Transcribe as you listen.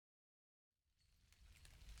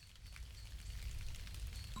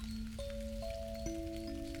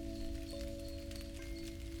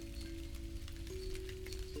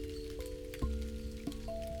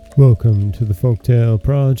Welcome to the Folktale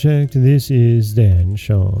Project. This is Dan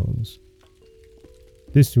Shawls.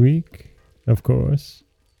 This week, of course,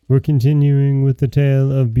 we're continuing with the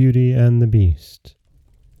tale of Beauty and the Beast.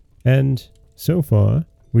 And so far,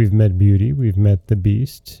 we've met Beauty, we've met the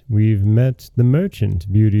Beast, we've met the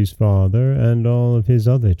merchant, Beauty's father, and all of his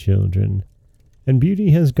other children. And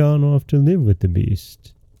Beauty has gone off to live with the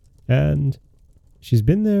Beast. And she's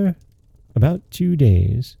been there about 2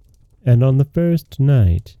 days. And on the first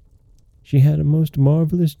night, she had a most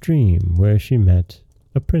marvelous dream where she met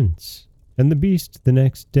a prince. And the Beast the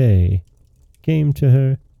next day came to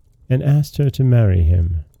her and asked her to marry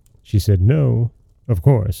him. She said no, of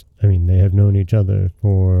course. They have known each other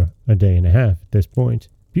for a day and a half at this point.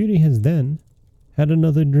 Beauty has then had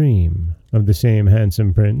another dream of the same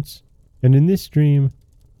handsome prince. And in this dream,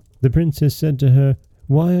 the princess said to her,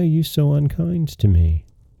 "Why are you so unkind to me?"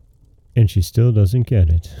 And she still doesn't get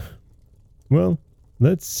it. Well,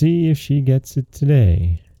 let's see if she gets it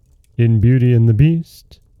today, in Beauty and the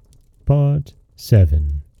Beast, Part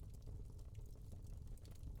 7.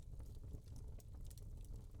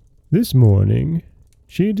 This morning,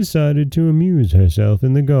 she decided to amuse herself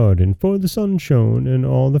in the garden, for the sun shone and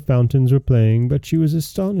all the fountains were playing, but she was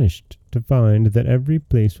astonished to find that every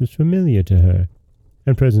place was familiar to her,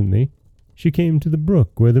 and presently she came to the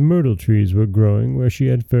brook where the myrtle trees were growing, where she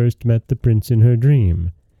had first met the prince in her dream.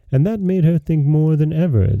 And that made her think more than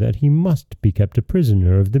ever that he must be kept a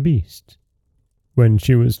prisoner of the Beast. When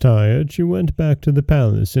she was tired, she went back to the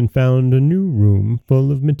palace and found a new room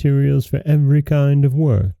full of materials for every kind of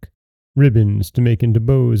work, ribbons to make into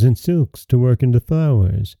bows and silks to work into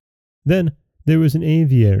flowers. Then there was an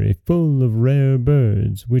aviary full of rare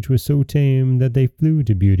birds, which were so tame that they flew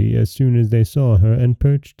to Beauty as soon as they saw her and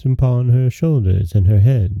perched upon her shoulders and her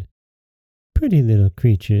head. "Pretty little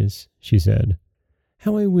creatures," she said.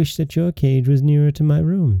 "How I wish that your cage was nearer to my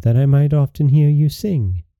room, that I might often hear you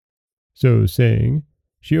sing." So saying,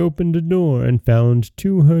 she opened a door and found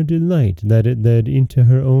to her delight that it led into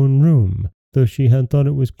her own room, though she had thought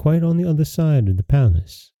it was quite on the other side of the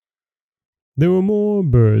palace. There were more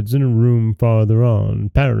birds in a room farther on,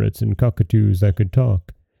 parrots and cockatoos that could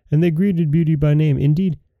talk, and they greeted Beauty by name.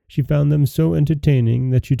 Indeed, she found them so entertaining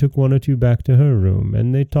that she took one or two back to her room,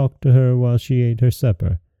 and they talked to her while she ate her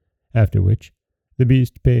supper, after which the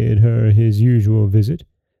Beast paid her his usual visit,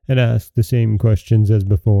 and asked the same questions as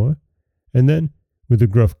before, and then, with a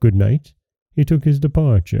gruff good night, he took his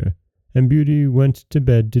departure, and Beauty went to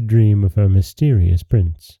bed to dream of her mysterious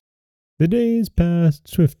prince. The days passed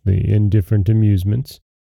swiftly in different amusements,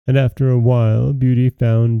 and after a while Beauty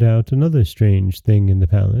found out another strange thing in the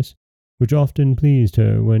palace, which often pleased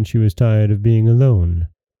her when she was tired of being alone.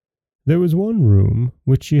 There was one room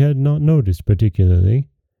which she had not noticed particularly.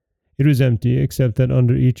 It was empty, except that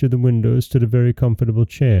under each of the windows stood a very comfortable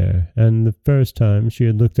chair, and the first time she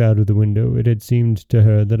had looked out of the window it had seemed to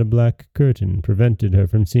her that a black curtain prevented her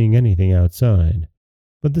from seeing anything outside.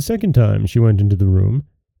 But the second time she went into the room,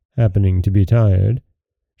 happening to be tired,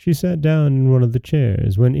 she sat down in one of the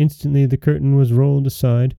chairs, when instantly the curtain was rolled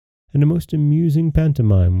aside, and a most amusing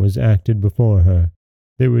pantomime was acted before her.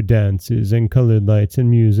 There were dances and colored lights and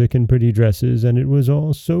music and pretty dresses, and it was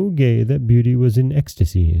all so gay that Beauty was in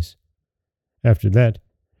ecstasies. After that,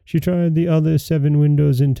 she tried the other 7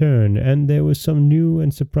 windows in turn, and there was some new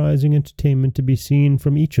and surprising entertainment to be seen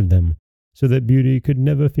from each of them, so that Beauty could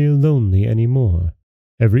never feel lonely any more.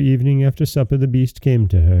 Every evening after supper the Beast came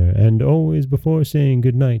to her, and always before saying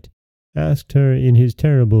good night, asked her in his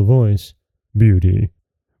terrible voice, "Beauty,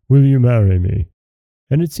 will you marry me?"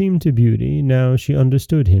 And it seemed to Beauty, now she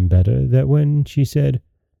understood him better, that when she said,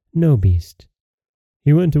 "No, Beast,"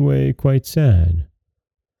 he went away quite sad.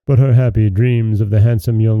 But her happy dreams of the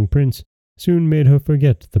handsome young prince soon made her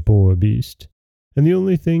forget the poor Beast, and the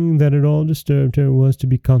only thing that at all disturbed her was to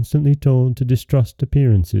be constantly told to distrust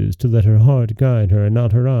appearances, to let her heart guide her and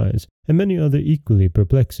not her eyes, and many other equally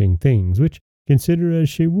perplexing things, which, consider as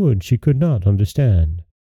she would, she could not understand.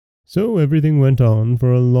 So everything went on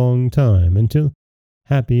for a long time, until,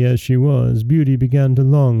 happy as she was, Beauty began to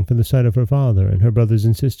long for the sight of her father and her brothers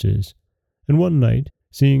and sisters, and one night,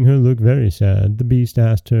 seeing her look very sad, the Beast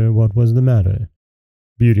asked her what was the matter.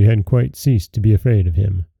 Beauty had quite ceased to be afraid of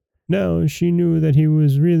him. Now she knew that he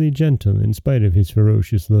was really gentle in spite of his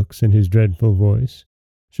ferocious looks and his dreadful voice,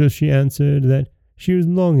 so she answered that she was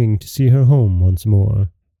longing to see her home once more.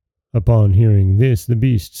 Upon hearing this, the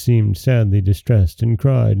Beast seemed sadly distressed and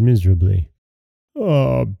cried miserably,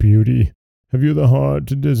 "Ah, Beauty, have you the heart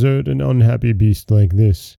to desert an unhappy beast like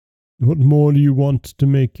this? What more do you want to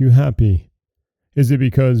make you happy? Is it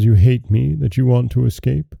because you hate me that you want to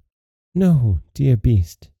escape?" "No, dear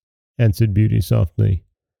Beast," answered Beauty softly.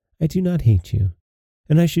 I do not hate you,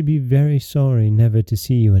 and I should be very sorry never to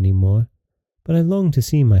see you any more, but I long to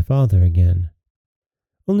see my father again.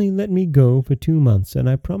 Only let me go for 2 months, and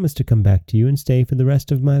I promise to come back to you and stay for the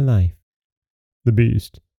rest of my life." The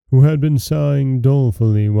beast, who had been sighing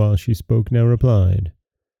dolefully while she spoke, now replied,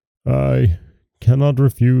 "I cannot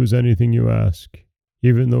refuse anything you ask,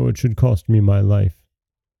 even though it should cost me my life.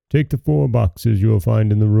 Take the 4 boxes you will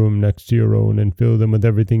find in the room next to your own and fill them with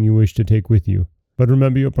everything you wish to take with you. But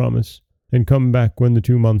remember your promise, and come back when the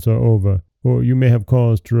 2 months are over, or you may have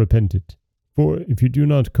cause to repent it. For if you do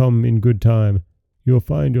not come in good time, you will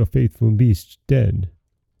find your faithful beast dead.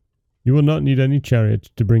 You will not need any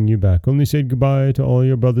chariot to bring you back. Only say goodbye to all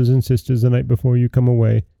your brothers and sisters the night before you come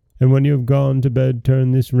away, and when you have gone to bed,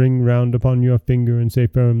 turn this ring round upon your finger and say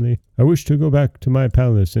firmly, 'I wish to go back to my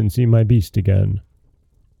palace and see my beast again.'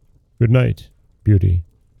 Good night, Beauty.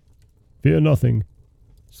 Fear nothing.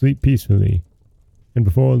 Sleep peacefully, and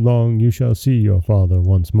before long you shall see your father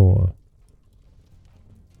once more."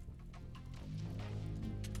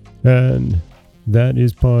 And that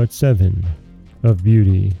is part 7 of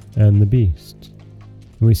Beauty and the Beast.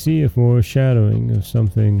 We see a foreshadowing of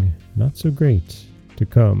something not so great to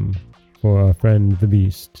come for our friend the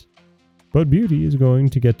Beast. But Beauty is going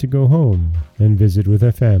to get to go home and visit with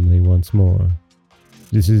her family once more.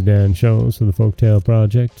 This is Dan Scholes for the Folktale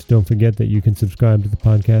Project. Don't forget that you can subscribe to the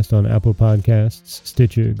podcast on Apple Podcasts,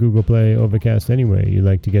 Stitcher, Google Play, Overcast, anywhere you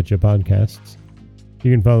like to get your podcasts.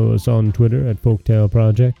 You can follow us on Twitter at Folktale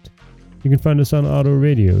Project. You can find us on Auto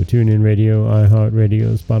Radio, TuneIn Radio,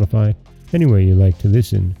 iHeartRadio, Spotify, anywhere you like to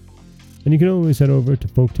listen. And you can always head over to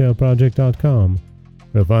folktaleproject.com.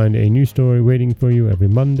 You'll find a new story waiting for you every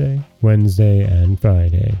Monday, Wednesday, and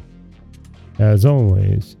Friday. As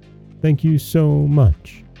always, thank you so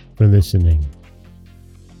much for listening.